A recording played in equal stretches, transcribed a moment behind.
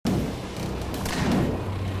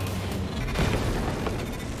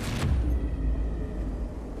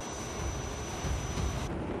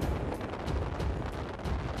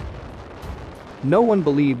No one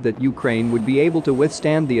believed that Ukraine would be able to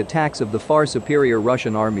withstand the attacks of the far superior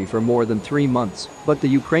Russian army for more than 3 months, but the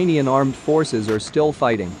Ukrainian armed forces are still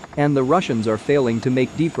fighting, and the Russians are failing to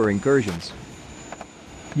make deeper incursions.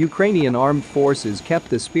 Ukrainian armed forces kept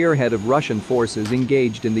the spearhead of Russian forces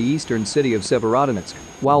engaged in the eastern city of Severodonetsk,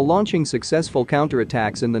 while launching successful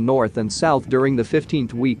counterattacks in the north and south during the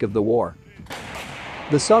 15th week of the war.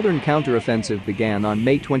 The southern counteroffensive began on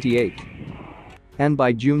May 28. And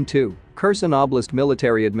by June 2, Kherson Oblast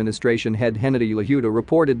Military Administration head Hennady Lahuda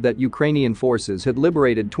reported that Ukrainian forces had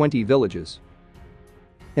liberated 20 villages.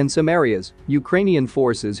 In some areas, Ukrainian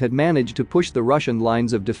forces had managed to push the Russian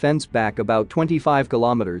lines of defense back about 25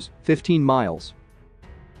 kilometers, 15 miles.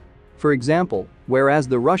 For example, whereas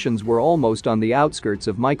the Russians were almost on the outskirts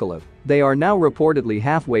of Mykolaiv, they are now reportedly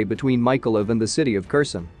halfway between Mykolaiv and the city of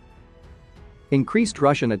Kherson. Increased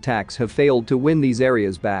Russian attacks have failed to win these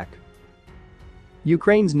areas back.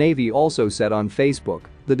 Ukraine's navy also said on Facebook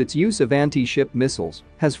that its use of anti-ship missiles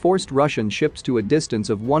has forced Russian ships to a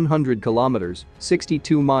distance of 100 kilometers,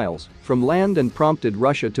 62 miles, from land and prompted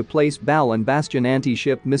Russia to place Bal and Bastion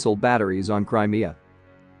anti-ship missile batteries on Crimea.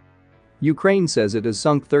 Ukraine says it has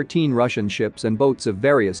sunk 13 Russian ships and boats of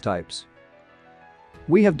various types.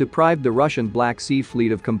 We have deprived the Russian Black Sea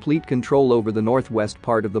Fleet of complete control over the northwest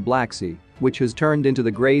part of the Black Sea, which has turned into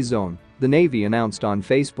the gray zone, the Navy announced on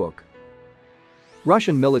Facebook.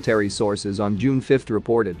 Russian military sources on June 5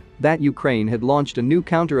 reported that Ukraine had launched a new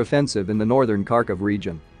counteroffensive in the northern Kharkiv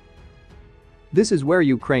region. This is where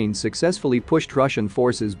Ukraine successfully pushed Russian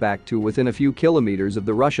forces back to within a few kilometers of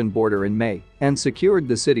the Russian border in May and secured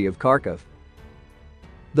the city of Kharkiv.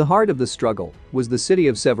 The heart of the struggle was the city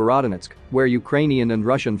of Severodonetsk, where Ukrainian and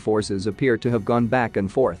Russian forces appear to have gone back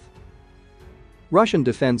and forth. Russian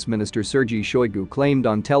Defense Minister Sergei Shoigu claimed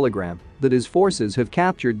on Telegram that his forces have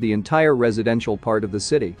captured the entire residential part of the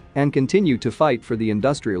city and continue to fight for the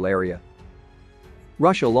industrial area.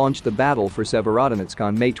 Russia launched the battle for Severodonetsk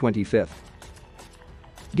on May 25.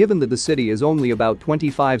 Given that the city is only about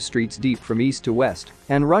 25 streets deep from east to west,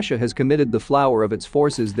 and Russia has committed the flower of its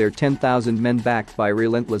forces there 10,000 men backed by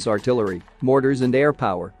relentless artillery, mortars and air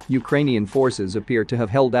power, Ukrainian forces appear to have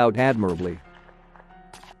held out admirably.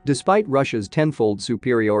 Despite Russia's tenfold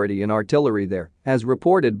superiority in artillery there, as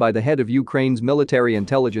reported by the head of Ukraine's military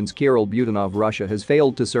intelligence Kirill Budanov, Russia has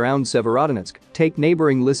failed to surround Severodonetsk, take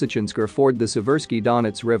neighboring Lysychansk or ford the Seversky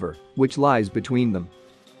Donets River, which lies between them.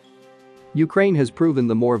 Ukraine has proven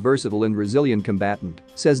the more versatile and resilient combatant,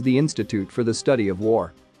 says the Institute for the Study of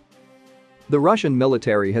War. The Russian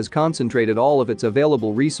military has concentrated all of its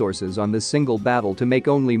available resources on this single battle to make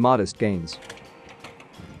only modest gains.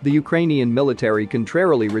 The Ukrainian military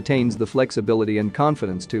contrarily retains the flexibility and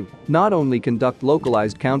confidence to not only conduct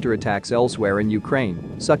localized counterattacks elsewhere in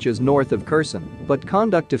Ukraine, such as north of Kherson, but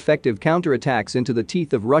conduct effective counterattacks into the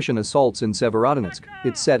teeth of Russian assaults in Severodonetsk,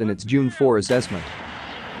 it said in its June 4 assessment.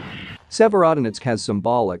 Severodonetsk has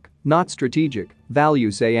symbolic, not strategic, value,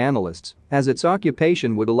 say analysts, as its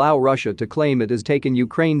occupation would allow Russia to claim it has taken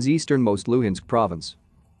Ukraine's easternmost Luhansk province.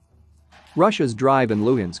 Russia's drive in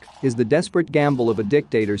Luhansk is the desperate gamble of a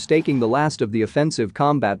dictator staking the last of the offensive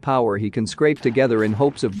combat power he can scrape together in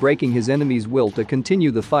hopes of breaking his enemy's will to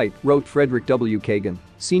continue the fight, wrote Frederick W. Kagan,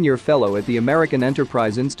 senior fellow at the American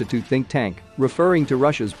Enterprise Institute think tank, referring to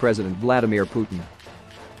Russia's President Vladimir Putin.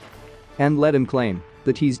 And let him claim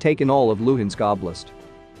that he's taken all of Luhansk Oblast.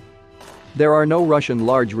 There are no Russian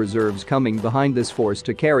large reserves coming behind this force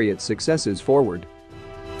to carry its successes forward.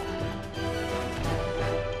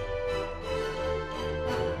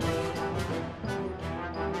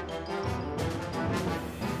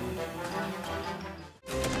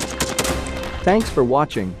 Thanks for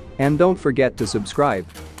watching, and don't forget to subscribe.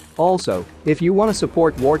 Also, if you want to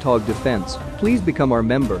support Warthog Defense, please become our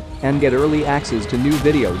member and get early access to new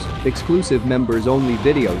videos, exclusive members-only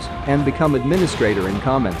videos, and become administrator in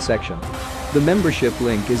comment section. The membership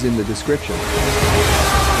link is in the description. Rescues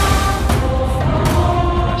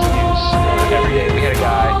every day. We had a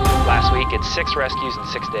guy last week at 6 rescues in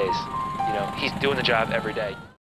 6 days. You know, he's doing the job every day.